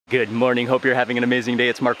Good morning, hope you're having an amazing day.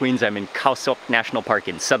 It's Mark Wiens. I'm in Khao Sok National Park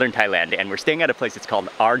in southern Thailand, and we're staying at a place that's called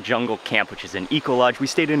Our Jungle Camp, which is an eco-lodge. We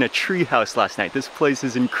stayed in a tree house last night. This place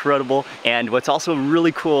is incredible, and what's also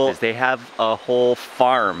really cool is they have a whole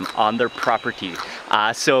farm on their property.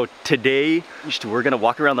 So today, we're gonna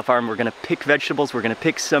walk around the farm, we're gonna pick vegetables, we're gonna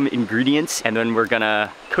pick some ingredients, and then we're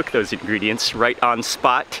gonna cook those ingredients right on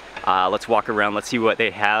spot. Let's walk around, let's see what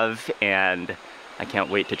they have, and I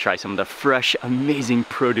can't wait to try some of the fresh, amazing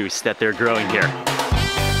produce that they're growing here.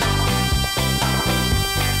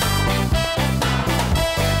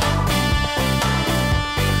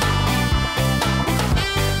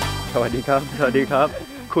 Sawadee krab, sawadee krab.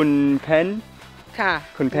 Kun Pen? ค่ะ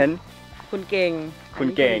Kun Pen? คุณเก่ง Kun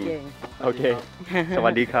Gang. Okay.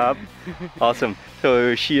 Sawadee krab. Awesome.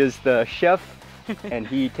 So she is the chef, and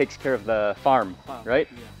he takes care of the farm, right?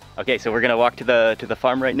 Okay, so we're gonna walk to the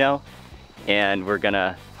farm right now, and we're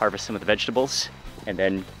gonna harvest some of the vegetables and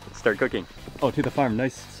then start cooking. Oh, to the farm.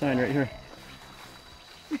 Nice sign right here.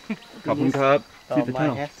 Khao Sok. See the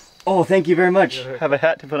tunnel. Oh, thank you very much. Have a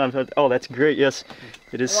hat to put on. Oh, that's great. Yes,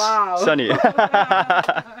 it is sunny.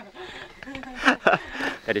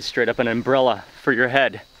 That is straight up an umbrella for your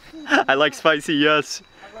head. I like spicy. Yes.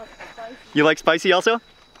 You like spicy also?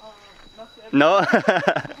 No.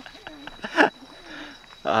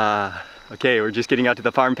 Okay, we're just getting out to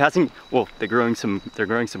the farm, passing. Whoa, they're growing some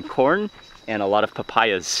corn and a lot of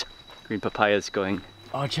papayas, green papayas going.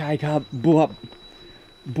 Oh, chai krab, buap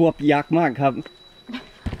yak mak krab.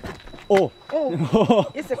 Oh,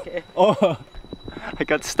 it's okay. Oh, I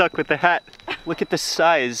got stuck with the hat. Look at the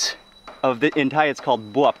size of the in Thai. It's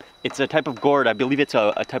called buap. It's a type of gourd. I believe it's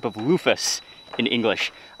a type of luffa in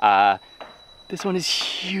English. This one is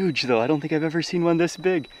huge, though. I don't think I've ever seen one this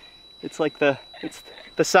big. It's like it's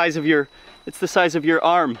the size of your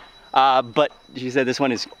arm. But she said this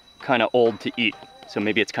one is kind of old to eat, so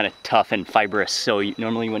maybe it's kind of tough and fibrous. So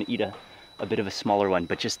normally you want to eat a bit of a smaller one,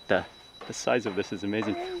 but just the size of this is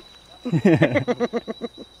amazing.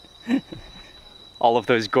 All of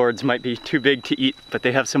those gourds might be too big to eat, but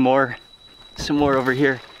they have some more over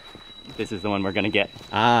here. This is the one we're gonna get.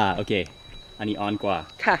 Ah, okay. Ani on gua.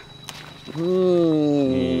 ค่ะ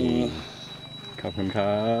ขอบคุณค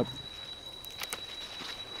รับ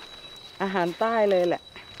อาหารใต้เลยแหละ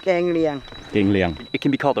แกงเลียง Ging liang. It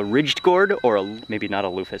can be called a ridged gourd or maybe not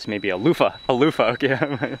a luffa, maybe a luffa. A luffa, okay.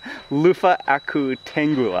 Luffa aku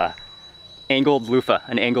tengua. Angled luffa,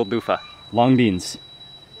 an angled luffa. Long beans.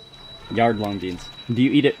 Yard long beans. Do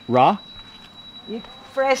you eat it raw? Eat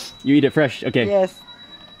fresh. You eat it fresh, okay. Yes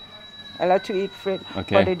I love to eat fresh.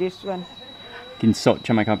 Okay. But this one กินสดใ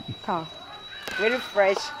ช่ไหมครับ ค่ะ very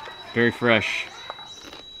fresh. Very fresh.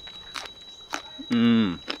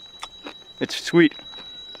 It's sweet.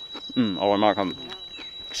 Oh, I'm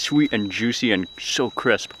sweet and juicy and so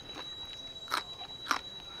crisp.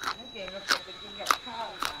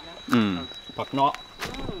 Pak nok.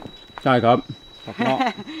 ใช่ครับ Pak nok.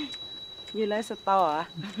 You like star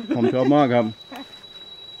ผมชอบมากครับ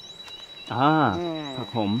ผัก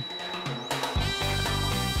ขม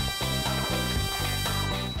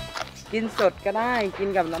กินสดก็ได้ กิน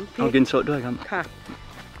กับน้ำพริ เอา ก กินสดด้วยครับ ค่ะ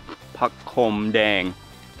ผักขมแดง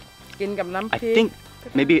กินกับน้ำ I พริก think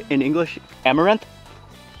maybe in English amaranth.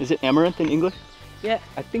 Is it amaranth in English? Yeah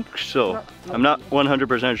I think so. I'm not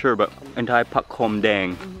 100% sure, but in Thai, pak khom dang.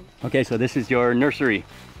 Okay, so this is your nursery.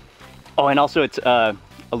 Oh, and also it's a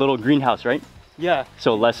little greenhouse, right? Yeah. So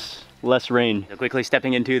less rain. Quickly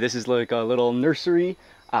stepping into, this is like a little nursery,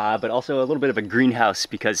 but also a little bit of a greenhouse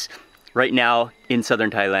because right now in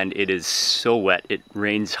southern Thailand, it is so wet. It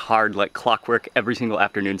rains hard like clockwork every single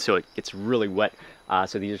afternoon, so it gets really wet.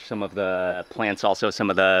 So these are some of the plants, also some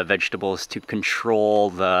of the vegetables to control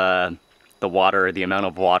the water, the amount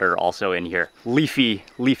of water also in here.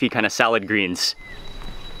 Leafy kind of salad greens.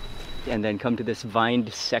 And then come to this vined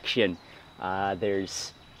section.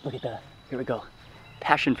 Look at here we go,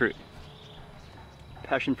 passion fruit.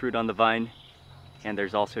 Passion fruit on the vine. And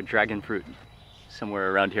there's also dragon fruit somewhere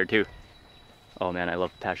around here too. Oh man, I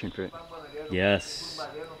love passion fruit. Yes.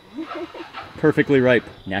 Perfectly ripe,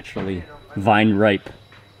 naturally vine ripe.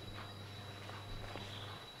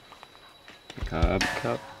 Cup.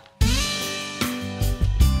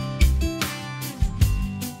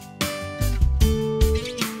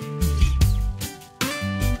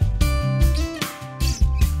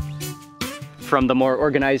 From the more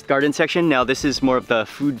organized garden section, now this is more of the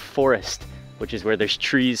food forest, which is where there's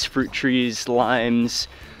trees, fruit trees, limes,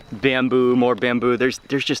 bamboo, more bamboo. There's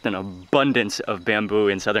just an abundance of bamboo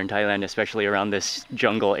in southern Thailand, especially around this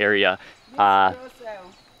jungle area. Oh,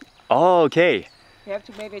 okay. You have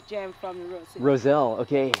to make a jam from the roselle. Roselle,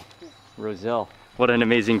 okay. Roselle. What an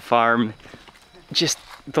amazing farm. Just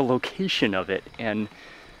the location of it. And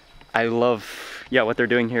I love, yeah, what they're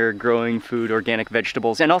doing here, growing food, organic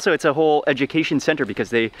vegetables. And also it's a whole education center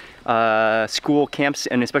because they, school camps,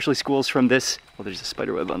 and especially schools from this, well, there's a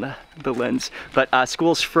spider web on the lens, but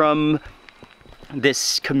schools from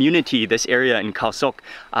this community, this area in Khao Sok,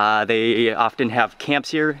 they often have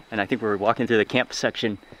camps here, and I think we're walking through the camp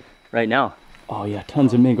section right now. Oh yeah,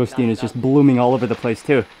 tons of mangosteen is just blooming all over the place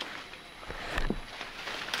too.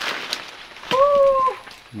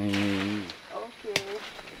 Okay.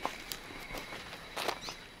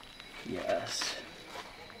 Yes.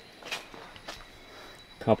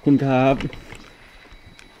 ขอบคุณครับ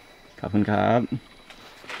ขอบคุณครับ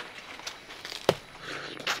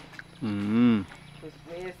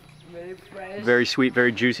Very fresh. Very sweet,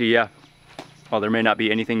 very juicy, yeah. Well, there may not be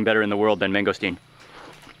anything better in the world than mangosteen.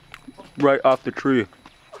 Right off the tree.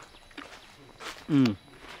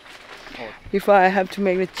 Before I have to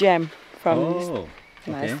make the jam from this. Oh, okay.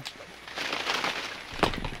 Nice.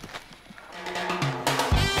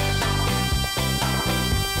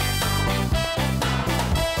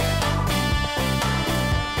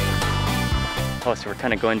 Oh, so we're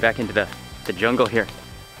kind of going back into the jungle here.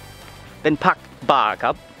 Then pak ba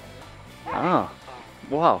kap. Oh,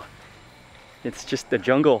 wow. It's just a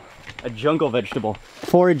jungle vegetable.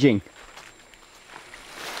 Foraging.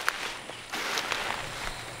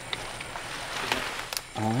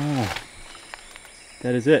 Ah,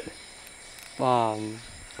 that is it. Wow,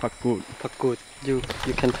 Pakut. pakut. You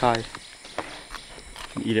can try.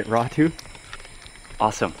 Eat it raw too?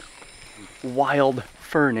 Awesome. Wild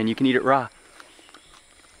fern, and you can eat it raw.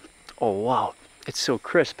 Oh wow, it's so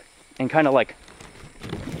crisp and kind of like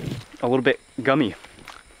a little bit gummy.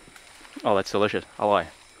 Oh, that's delicious. I like.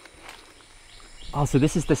 Oh, so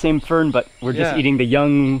this is the same fern, but we're just Yeah. eating the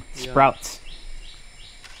young sprouts.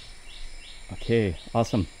 Okay,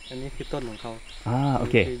 awesome. อันนี้คือต้นของเขา Ah, คื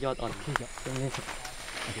okay. อยอดอ่อนที่จะตรงนี้ครับ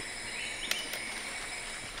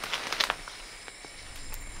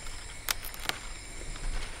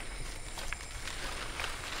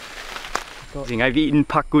I've eaten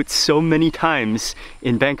pakut so many times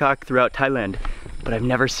in Bangkok, throughout Thailand, but I've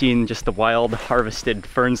never seen just the wild harvested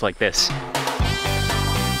ferns like this.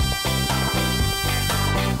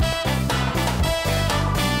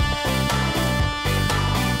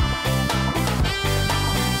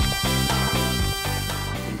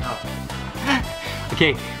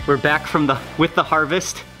 Okay, we're back from with the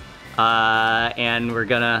harvest. And we're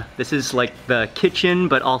gonna, this is like the kitchen,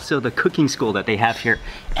 but also the cooking school that they have here.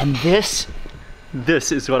 And this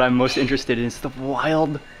is what I'm most interested in. It's the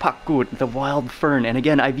wild pakut, the wild fern. And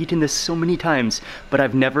again, I've eaten this so many times, but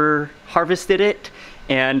I've never harvested it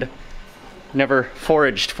and never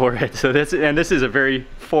foraged for it. So this is a very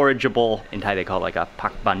forageable, in Thai they call it like a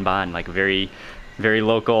pak ban ban, like very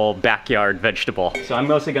local backyard vegetable. So I'm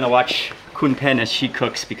mostly gonna watch Kun Pen as she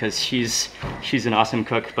cooks because she's an awesome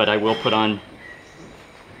cook, but I will put on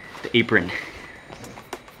the apron.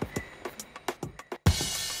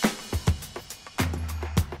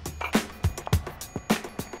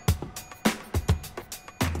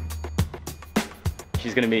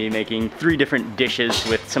 She's gonna be making 3 different dishes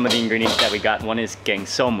with some of the ingredients that we got. One is gang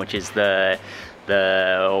som, which is the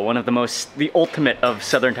ultimate of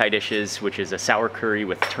southern Thai dishes, which is a sour curry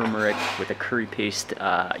with turmeric with a curry paste.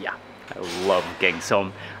 Yeah, I love gang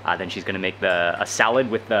som. Then she's gonna make a salad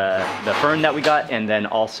with the fern that we got, and then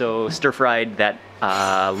also stir fried that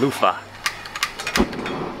luffa.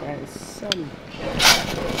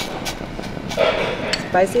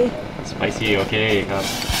 Spicy? Spicy, okay.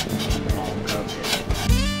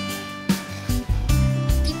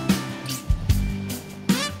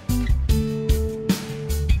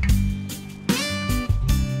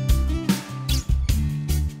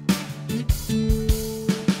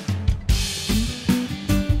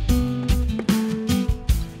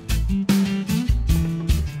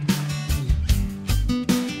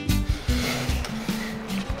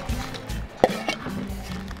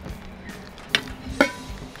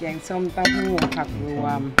 แกงส้มเต้าหู้ผักรว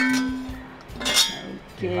ม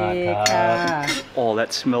Okay, Oh,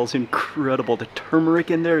 that smells incredible. The turmeric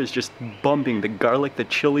in there is just bumping. The garlic, the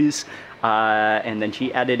chilies, and then she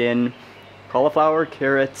added in cauliflower,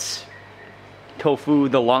 carrots, tofu,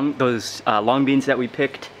 those long beans that we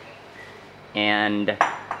picked, and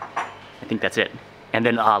I think that's it. And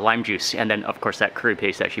then lime juice, and then of course that curry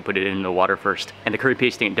paste that she put it in the water first. And the curry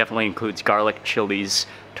pasting definitely includes garlic, chilies,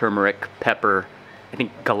 turmeric, pepper, I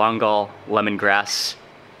think galangal, lemongrass,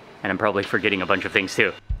 and I'm probably forgetting a bunch of things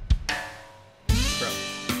too.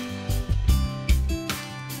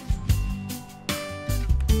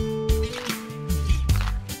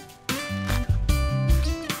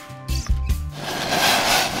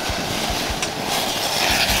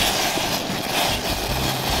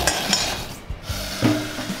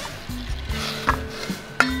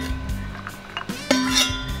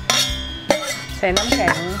 ใส่น้ำแข็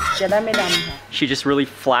งจะได้ไม่ดำค่ะ She just really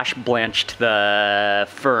flash blanched the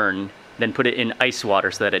fern, then put it in ice water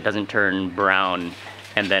so that it doesn't turn brown.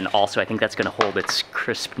 And then also I think that's gonna hold its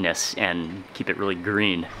crispness and keep it really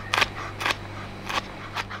green.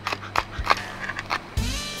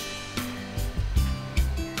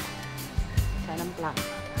 ใช้น้ำปลา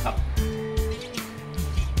ครับ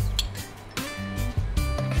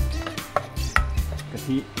กะ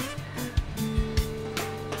ทิ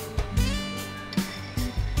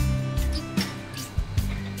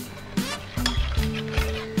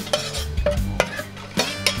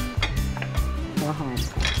หัวหอม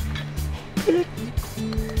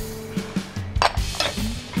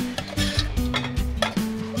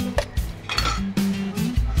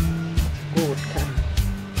กูดค่ะ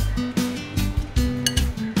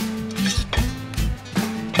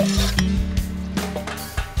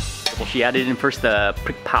Well, she added in first the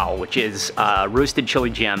prick pow, which is roasted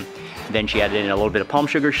chili jam. Then she added in a little bit of palm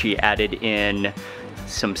sugar. She added in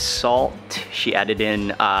some salt. She added in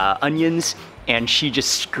onions. And she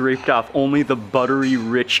just scraped off only the buttery,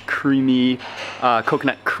 rich, creamy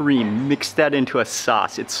coconut cream. Mixed that into a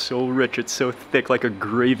sauce. It's so rich, it's so thick, like a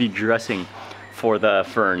gravy dressing for the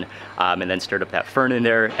fern. And then stirred up that fern in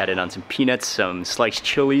there, added on some peanuts, some sliced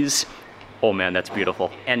chilies. Oh man, that's beautiful.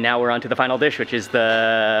 And now we're on to the final dish, which is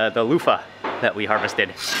the luffa that we harvested.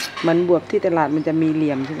 มันบวบที่ตลาดมันจะมีเห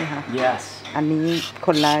ลี่ยมใช่ไหมคะ Yes. อันนี้ค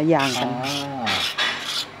นละอย่างกัน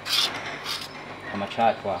ธรรมชา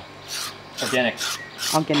ติกว่า Organic.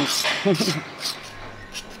 ออร์แกนิก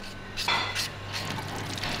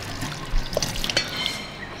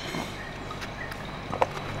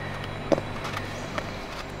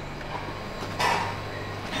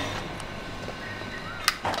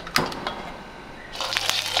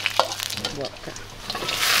บวบค่ะ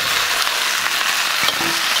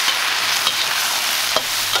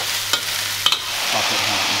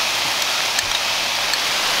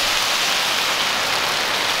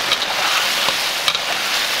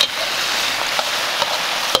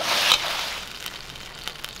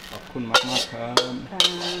ขอบคุณมากๆครับ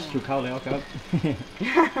หิวข้าวแล้วครับ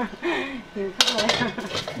หิวข้าวแล้ว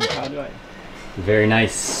หิวข้าวด้วย Very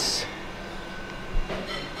nice.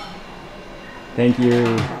 Thank you.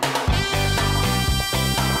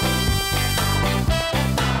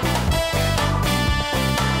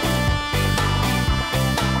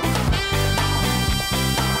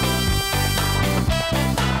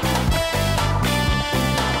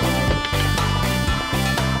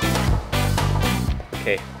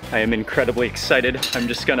 Okay, I am incredibly excited. I'm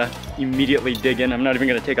just gonna immediately dig in. I'm not even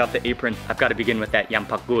gonna take off the apron. I've got to begin with that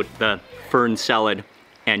yampakgut, the fern salad.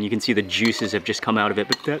 And you can see the juices have just come out of it,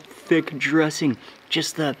 but that thick dressing,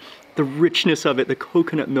 just the richness of it, the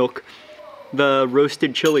coconut milk, the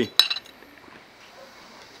roasted chili.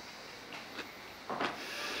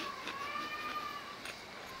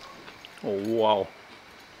 Oh, wow.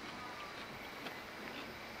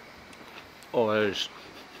 Oh,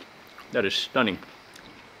 that is stunning.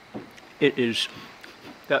 It is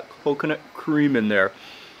that coconut cream in there,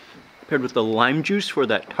 paired with the lime juice for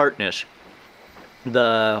that tartness.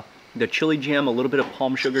 The chili jam, a little bit of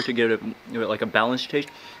palm sugar to give it like a balanced taste,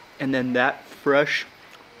 and then that fresh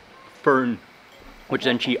fern, which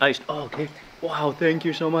then she iced. Oh, okay. Wow, thank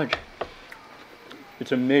you so much.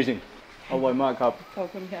 It's amazing. Oh, my mom, ขอบ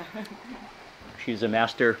คุณค่ะ she's a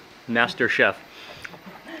master chef.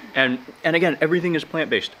 And again, everything is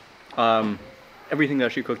plant-based. Everything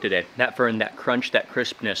that she cooked today. That fern, that crunch, that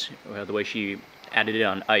crispness, the way she added it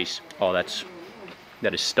on ice. Oh, that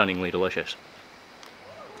is stunningly delicious.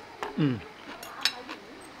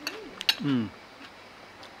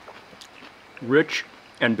 Rich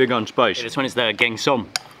and big on spice. This one is the gang som,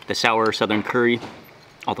 the sour southern curry.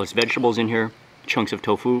 All those vegetables in here, chunks of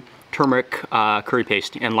tofu, turmeric, curry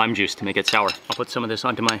paste, and lime juice to make it sour. I'll put some of this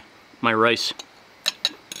onto my rice.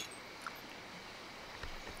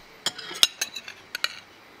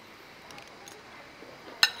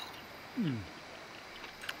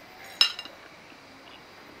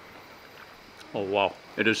 Oh wow,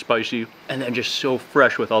 it is spicy and then just so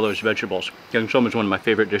fresh with all those vegetables. Gang som is one of my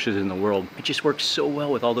favorite dishes in the world. It just works so well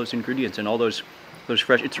with all those ingredients and all those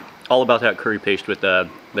fresh. It's all about that curry paste with the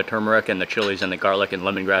turmeric and the chilies and the garlic and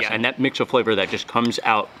lemongrass. Yeah, and that mix of flavor that just comes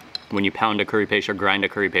out when you pound a curry paste or grind a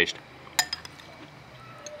curry paste.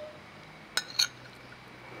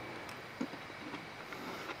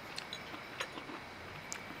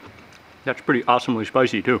 That's pretty awesomely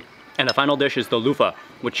spicy too. And the final dish is the luffa,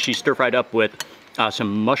 which she stir-fried up with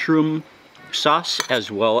some mushroom sauce as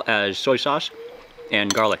well as soy sauce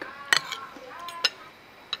and garlic.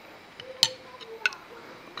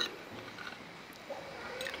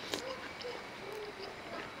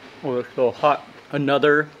 Oh, it's so hot.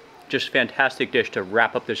 Another just fantastic dish to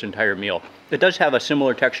wrap up this entire meal. It does have a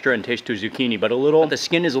similar texture and taste to zucchini, but the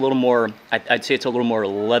skin is a little more, I'd say it's a little more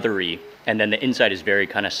leathery, and then the inside is very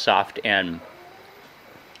kind of soft and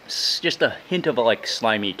just a hint of a like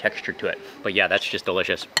slimy texture to it. But yeah, that's just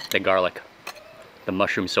delicious. The garlic, the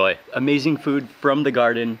mushroom soy. Amazing food from the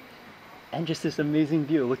garden, and just this amazing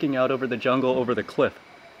view looking out over the jungle, over the cliff.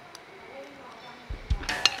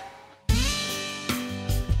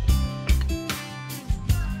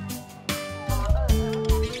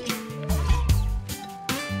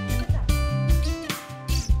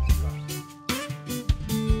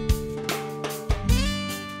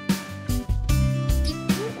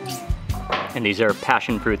 And these are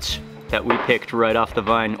passion fruits that we picked right off the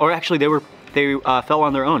vine. Or actually they fell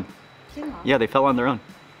on their own. Yeah, they fell on their own.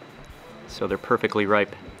 So they're perfectly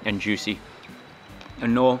ripe and juicy.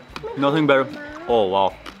 And nothing better. Oh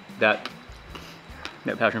wow, that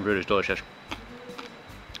passion fruit is delicious.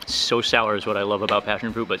 So sour is what I love about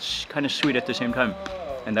passion fruit, but it's kind of sweet at the same time.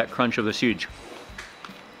 And that crunch of the seeds.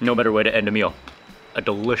 No better way to end a meal. A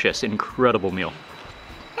delicious, incredible meal.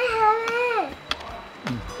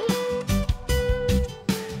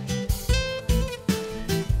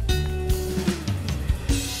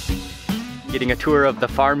 Getting a tour of the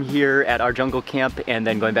farm here at our jungle camp, and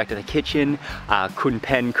then going back to the kitchen. Kun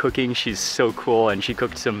Pen cooking, she's so cool, and she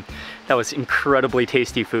cooked that was incredibly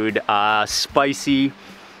tasty food. Spicy,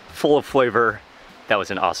 full of flavor. That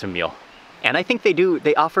was an awesome meal. And I think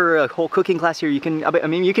they offer a whole cooking class here. You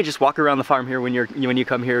could just walk around the farm here when you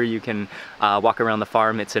come here. You can walk around the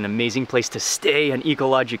farm. It's an amazing place to stay, an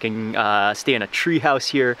eco-lodge. You can stay in a tree house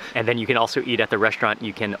here, and then you can also eat at the restaurant.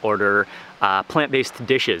 You can order plant-based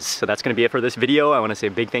dishes. So that's gonna be it for this video. I wanna say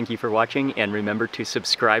a big thank you for watching, and remember to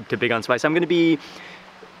subscribe to Big on Spice. I'm gonna be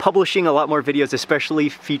publishing a lot more videos, especially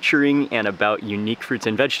featuring and about unique fruits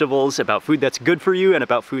and vegetables, about food that's good for you, and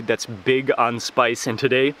about food that's big on spice. And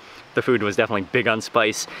today, the food was definitely big on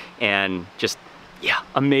spice, and just, yeah,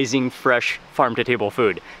 amazing, fresh, farm-to-table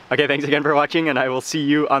food. Okay, thanks again for watching, and I will see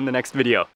you on the next video.